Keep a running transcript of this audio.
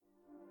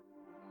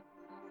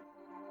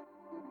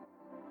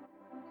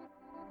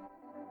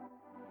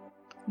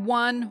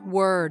One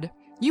word.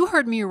 You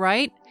heard me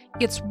right.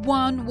 It's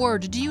one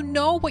word. Do you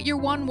know what your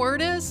one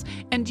word is?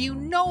 And do you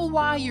know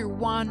why your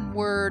one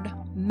word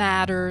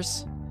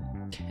matters?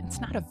 It's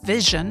not a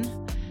vision.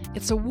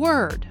 It's a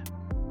word.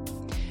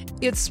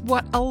 It's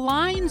what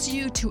aligns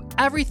you to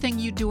everything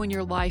you do in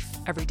your life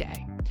every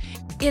day.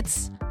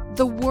 It's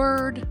the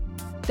word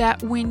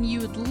that when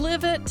you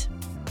live it,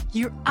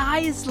 your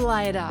eyes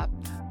light up,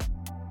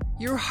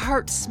 your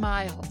heart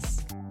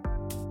smiles,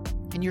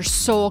 and your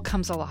soul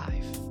comes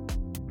alive.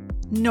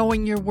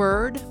 Knowing your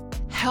word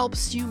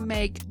helps you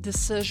make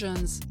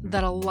decisions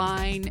that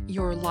align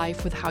your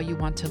life with how you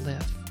want to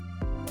live.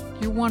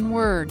 Your one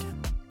word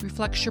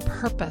reflects your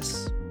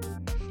purpose.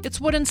 It's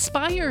what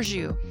inspires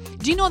you.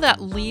 Do you know that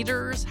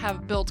leaders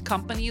have built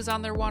companies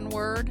on their one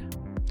word?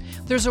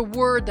 There's a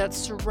word that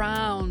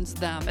surrounds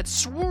them. It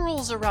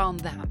swirls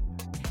around them.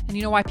 And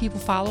you know why people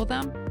follow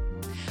them?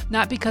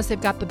 Not because they've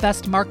got the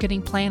best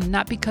marketing plan,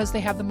 not because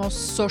they have the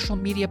most social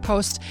media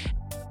posts.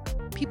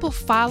 People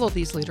follow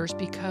these leaders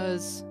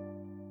because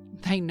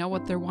they know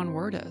what their one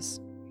word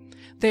is.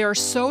 They are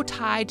so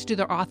tied to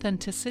their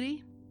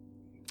authenticity,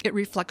 it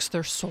reflects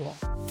their soul.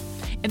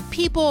 And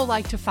people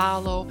like to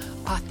follow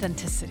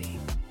authenticity.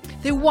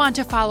 They want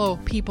to follow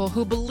people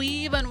who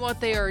believe in what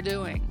they are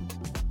doing.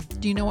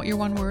 Do you know what your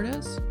one word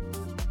is?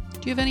 Do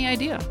you have any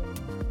idea?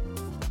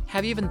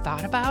 Have you even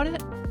thought about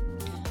it?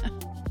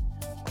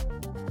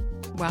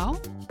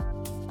 Well,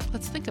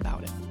 let's think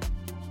about it.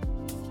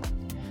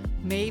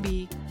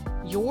 Maybe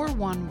your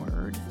one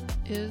word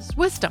is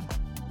wisdom.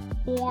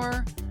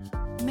 Or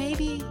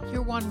maybe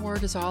your one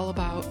word is all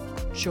about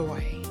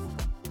joy.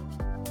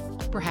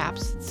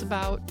 Perhaps it's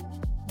about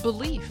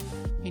belief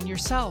in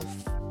yourself,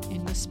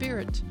 in the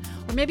spirit.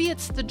 Or maybe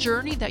it's the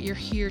journey that you're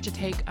here to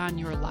take on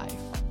your life.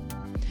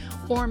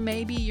 Or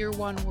maybe your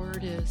one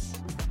word is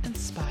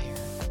inspire.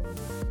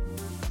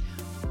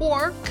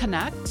 Or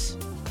connect,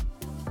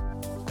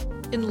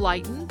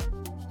 enlighten,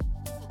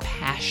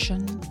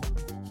 passion,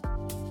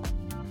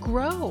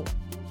 grow.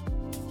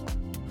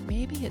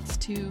 Maybe it's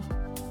to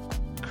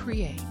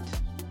create.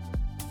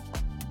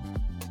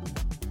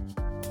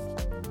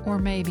 Or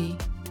maybe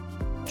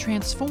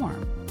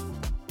transform.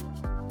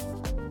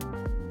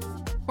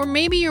 Or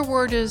maybe your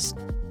word is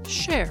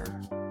share.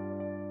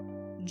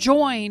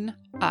 Join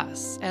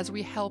us as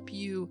we help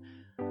you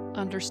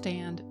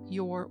understand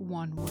your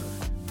one word.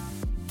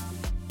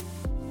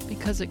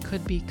 Because it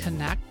could be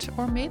connect,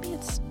 or maybe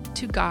it's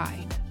to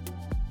guide.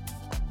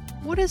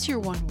 What is your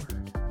one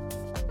word?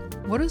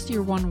 What is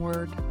your one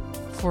word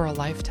for a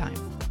lifetime?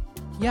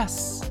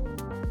 Yes,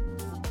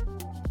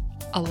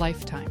 a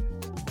lifetime.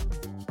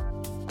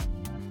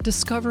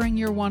 Discovering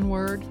your one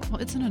word,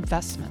 well, it's an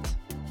investment.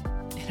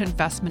 An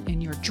investment in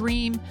your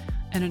dream,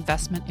 an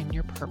investment in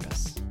your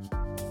purpose.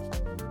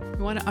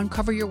 We want to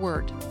uncover your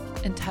word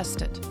and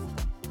test it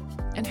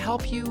and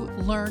help you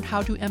learn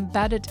how to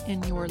embed it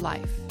in your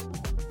life.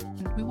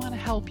 And we want to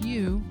help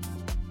you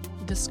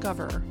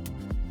discover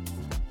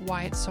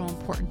why it's so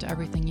important to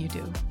everything you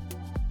do.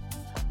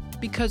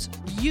 Because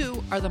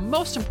you are the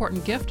most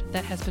important gift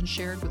that has been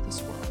shared with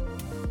this world.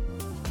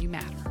 You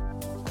matter.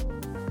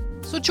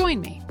 So join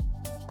me.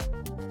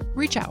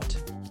 Reach out.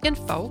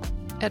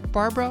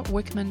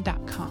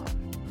 info@barbarawickman.com.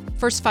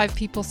 First 5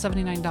 people,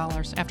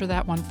 $79. After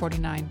that,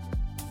 $149.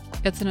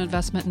 It's an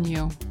investment in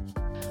you.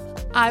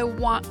 I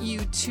want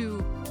you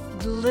to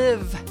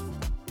live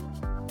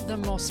the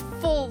most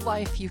full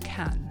life you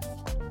can,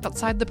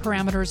 outside the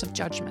parameters of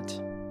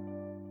judgment,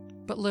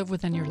 but live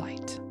within your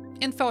light.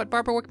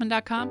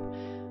 info@barbarawickman.com.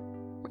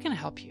 We're going to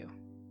help you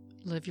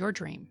live your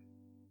dream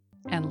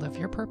and live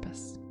your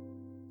purpose.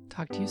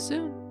 Talk to you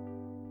soon.